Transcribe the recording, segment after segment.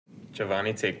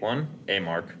Jovani, take one. A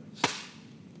mark.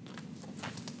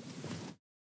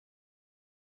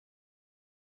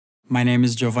 My name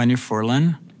is Jovani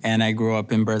Furlan, and I grew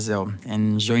up in Brazil,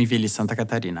 in Joinville, Santa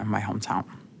Catarina, my hometown.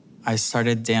 I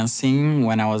started dancing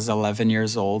when I was 11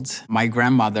 years old. My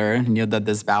grandmother knew that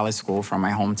this ballet school from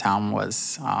my hometown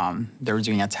was, they were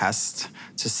doing a test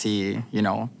to see,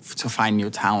 to find new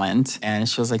talent. And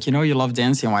she was like, you love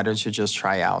dancing, why don't you just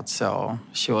try out? So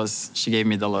she gave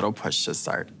me the little push to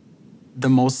start. The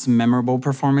most memorable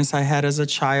performance I had as a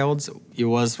child, it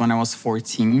was when I was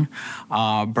 14.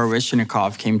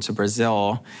 Baryshnikov came to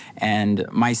Brazil, and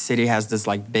my city has this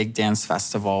big dance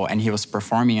festival, and he was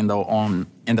performing in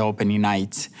the opening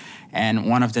night. And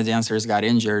one of the dancers got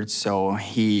injured, so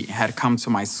he had come to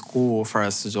my school for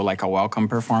us to do a welcome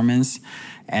performance.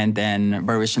 And then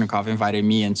Baryshnikov invited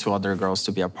me and two other girls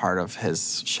to be a part of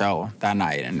his show that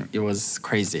night. And it was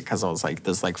crazy because I was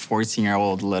this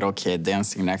 14-year-old little kid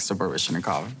dancing next to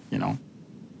Baryshnikov,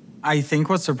 I think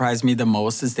what surprised me the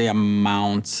most is the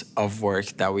amount of work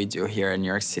that we do here in New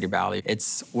York City Ballet.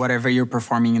 It's whatever you're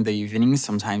performing in the evening,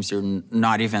 sometimes you're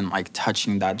not even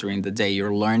touching that during the day.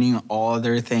 You're learning all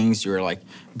other things. You're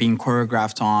being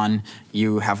choreographed on.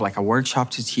 You have a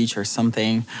workshop to teach or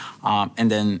something.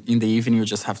 And then in the evening, you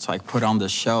just have to put on the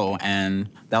show. And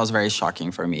that was very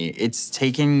shocking for me. It's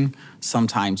taking some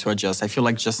time to adjust. I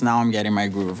feel just now I'm getting my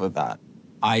groove with that.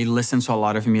 I listen to a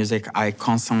lot of music. I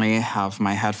constantly have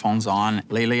my headphones on.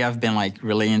 Lately, I've been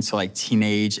really into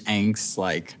teenage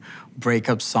angst,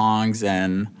 breakup songs,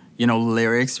 and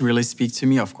lyrics really speak to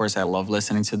me. Of course, I love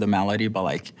listening to the melody,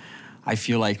 but I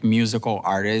feel musical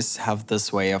artists have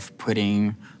this way of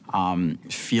putting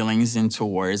feelings into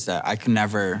words that I could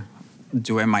never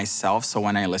do it myself. So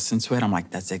when I listen to it, I'm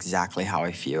that's exactly how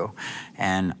I feel.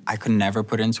 And I could never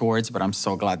put it into words, but I'm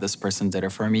so glad this person did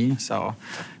it for me. So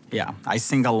yeah, I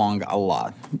sing along a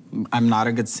lot. I'm not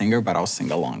a good singer, but I'll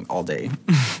sing along all day.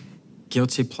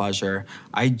 Guilty pleasure.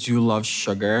 I do love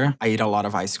sugar. I eat a lot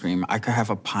of ice cream. I could have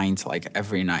a pint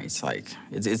every night.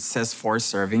 It says 4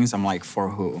 servings. I'm for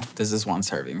who? This is 1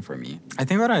 serving for me. I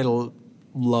think what I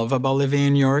love about living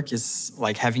in New York is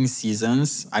having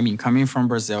seasons. I mean, coming from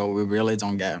Brazil, we really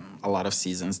don't get a lot of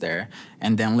seasons there.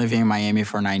 And then living in Miami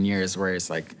for 9 years, where it's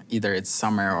either it's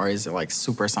summer or is it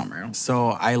super summer. So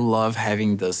I love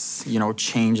having this,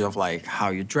 change of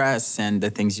how you dress and the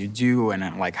things you do and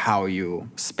how you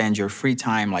spend your free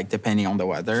time, depending on the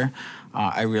weather.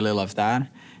 I really love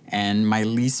that. And my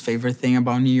least favorite thing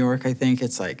about New York, I think,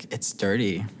 it's it's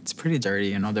dirty. It's pretty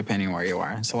dirty, depending where you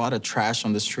are. It's a lot of trash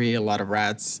on the street, a lot of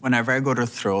rats. Whenever I go to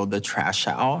throw the trash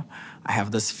out, I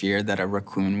have this fear that a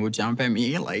raccoon will jump at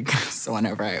me. So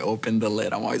whenever I open the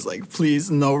lid, I'm always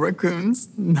please, no raccoons,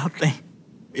 nothing.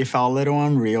 It felt a little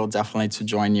unreal, definitely, to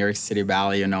join New York City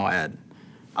Ballet, at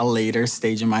a later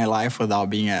stage in my life without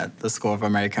being at the School of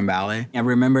American Ballet. I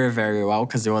remember it very well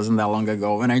because it wasn't that long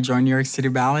ago when I joined New York City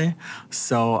Ballet.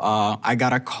 So I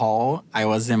got a call. I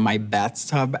was in my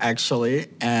bathtub, actually,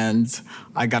 and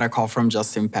I got a call from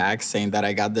Justin Pack saying that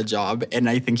I got the job, and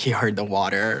I think he heard the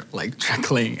water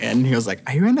trickling, and he was like,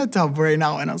 "Are you in the tub right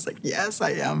now?" And I was like, "Yes,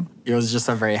 I am." It was just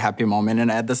a very happy moment,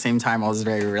 and at the same time, I was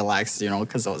very relaxed,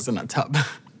 because I was in a tub.